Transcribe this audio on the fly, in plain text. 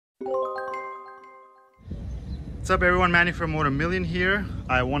What's up everyone, Manny from Motomillion here.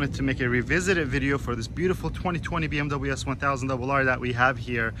 I wanted to make a revisited video for this beautiful 2020 BMW S1000RR that we have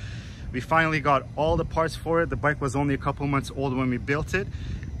here. We finally got all the parts for it. The bike was only a couple months old when we built it,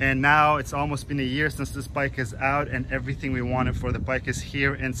 and now it's almost been a year since this bike is out, and everything we wanted for the bike is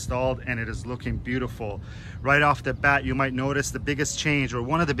here installed, and it is looking beautiful. Right off the bat, you might notice the biggest change, or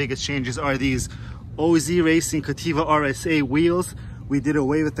one of the biggest changes, are these OZ Racing Cativa RSA wheels. We did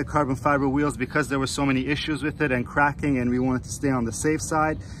away with the carbon fiber wheels because there were so many issues with it and cracking, and we wanted to stay on the safe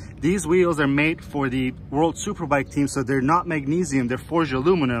side. These wheels are made for the World Superbike team, so they're not magnesium, they're forged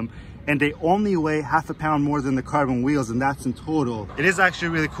aluminum, and they only weigh half a pound more than the carbon wheels, and that's in total. It is actually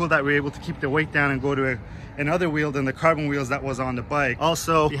really cool that we're able to keep the weight down and go to another wheel than the carbon wheels that was on the bike.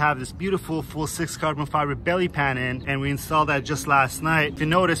 Also, we have this beautiful Fullsix Carbon Fiber belly pan in, and we installed that just last night. If you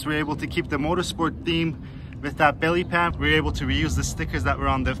notice, we're able to keep the motorsport theme with that belly pan. We're able to reuse the stickers that were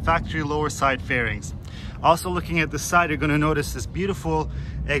on the factory lower side fairings. Also, looking at the side, you're going to notice this beautiful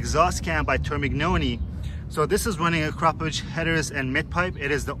exhaust cam by Motomillion. So this is running a crop edge headers and mid pipe. It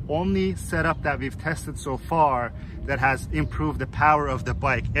is the only setup that we've tested so far that has improved the power of the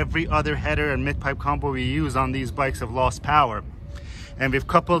bike. Every other header and mid pipe combo we use on these bikes have lost power. And we've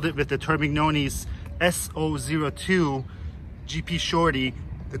coupled it with the Motomillion's S1002 GP Shorty.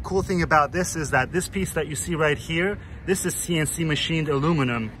 The cool thing about this is that this piece that you see right here, this is CNC machined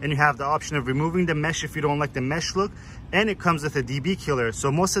aluminum, and you have the option of removing the mesh if you don't like the mesh look, and it comes with a DB killer. So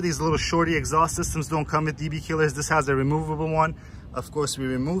most of these little shorty exhaust systems don't come with DB killers. This has a removable one. Of course, we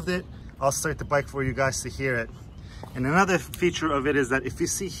removed it. I'll start the bike for you guys to hear it. And another feature of it is that if you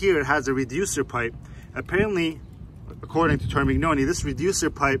see here, it has a reducer pipe. Apparently, according to Motomillion, this reducer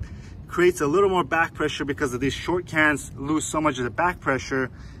pipe creates a little more back pressure because of these short cans lose so much of the back pressure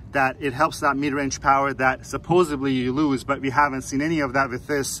that it helps that mid-range power that supposedly you lose, but we haven't seen any of that with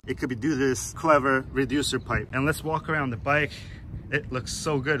this. It could be due to this clever reducer pipe. And let's walk around the bike. It looks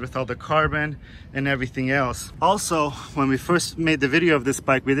so good with all the carbon and everything else. Also, when we first made the video of this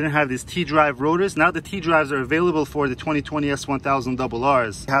bike, we didn't have these T-drive rotors. Now the T-drives are available for the 2020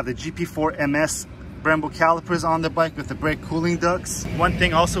 S1000RRs. We have the GP4 MS Brembo calipers on the bike with the brake cooling ducts. One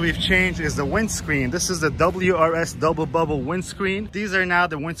thing also we've changed is the windscreen. This is the WRS double bubble windscreen. These are now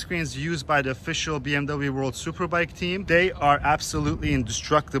the windscreens used by the official BMW World Superbike team. They are absolutely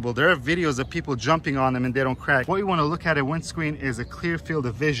indestructible. There are videos of people jumping on them and they don't crack. What you want to look at a windscreen is a clear field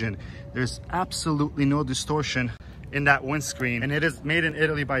of vision. There's absolutely no distortion in that windscreen, and it is made in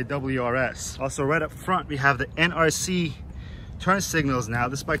Italy by WRS. Also, right up front, we have the NRC turn signals now.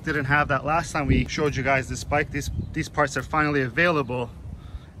 This bike didn't have that last time we showed you guys this bike. These parts are finally available.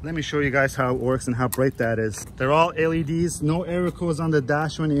 Let me show you guys how it works and how bright that is. They're all LEDs, no error codes on the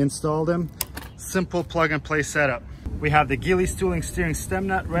dash when you install them. Simple plug and play setup. We have the Gillies tooling steering stem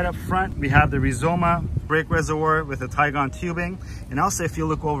nut right up front. We have the Rizoma brake reservoir with a Tygon tubing. And also, if you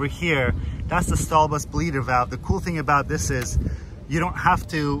look over here, that's the stall bus bleeder valve. The cool thing about this is you don't have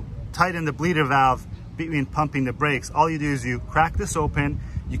to tighten the bleeder valve between pumping the brakes. All you do is you crack this open,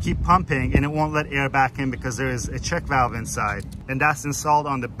 you keep pumping, and it won't let air back in because there is a check valve inside. And that's installed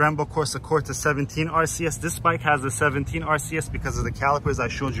on the Brembo Corsa Corta 17 RCS. This bike has the 17 RCS because of the calipers I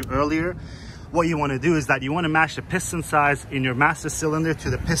showed you earlier. What you want to do is that you want to match the piston size in your master cylinder to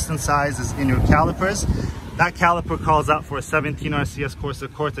the piston sizes in your calipers. That caliper calls out for a 17 RCS Corsa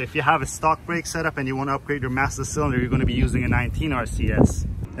Corta. If you have a stock brake setup and you want to upgrade your master cylinder, you're going to be using a 19 RCS.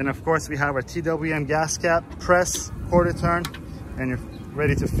 And of course, we have our TWM gas cap, press, quarter turn, and you're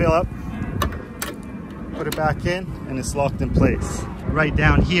ready to fill up. Put it back in, and it's locked in place. Right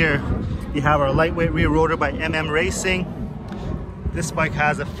down here, you have our lightweight rear rotor by Racing. This bike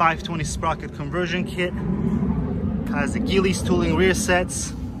has a 520 sprocket conversion kit, has the Gillies tooling rear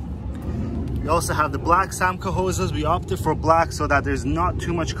sets. We also have the black Samco hoses. We opted for black so that there's not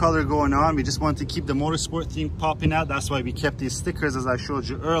too much color going on. We just wanted to keep the motorsport theme popping out. That's why we kept these stickers as I showed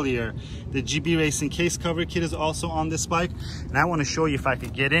you earlier. The GB Racing case cover kit is also on this bike. And I want to show you if I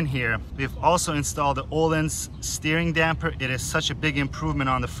could get in here. We've also installed the Öhlins steering damper. It is such a big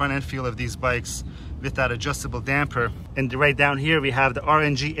improvement on the front end feel of these bikes with that adjustable damper. And right down here, we have the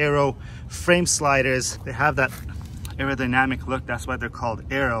RNG Aero frame sliders. They have that aerodynamic look, that's why they're called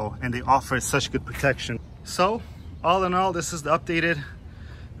Aero, and they offer such good protection. So all in all, this is the updated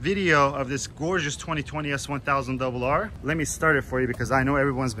video of this gorgeous 2020 S1000RR. Let me start it for you because I know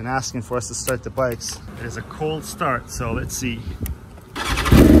everyone's been asking for us to start the bikes. It is a cold start, so let's see.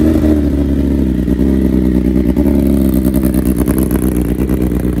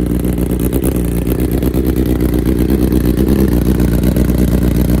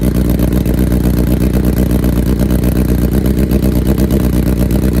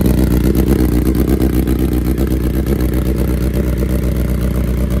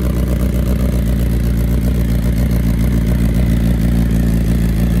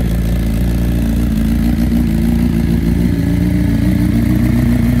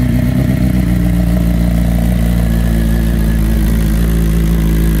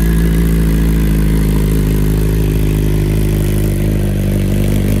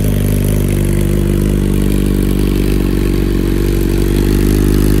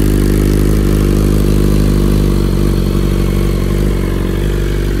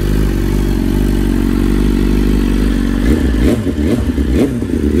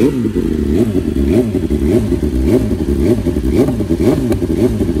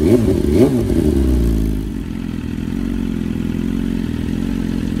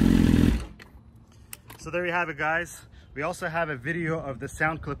 So there you have it, guys. We also have a video of the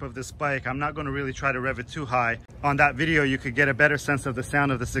sound clip of this bike. I'm not going to really try to rev it too high. On that video, you could get a better sense of the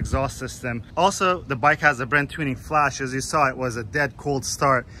sound of this exhaust system. Also, the bike has a Brent tuning flash. As you saw, it was a dead cold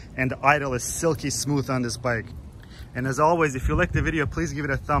start, and the idle is silky smooth on this bike. And as always, if you like the video, please give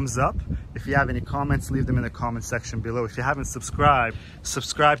it a thumbs up. If you have any comments, leave them in the comment section below. If you haven't subscribed,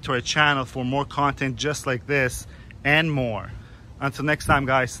 subscribe to our channel for more content just like this and more. Until next time,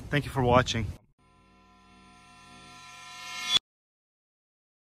 guys, thank you for watching.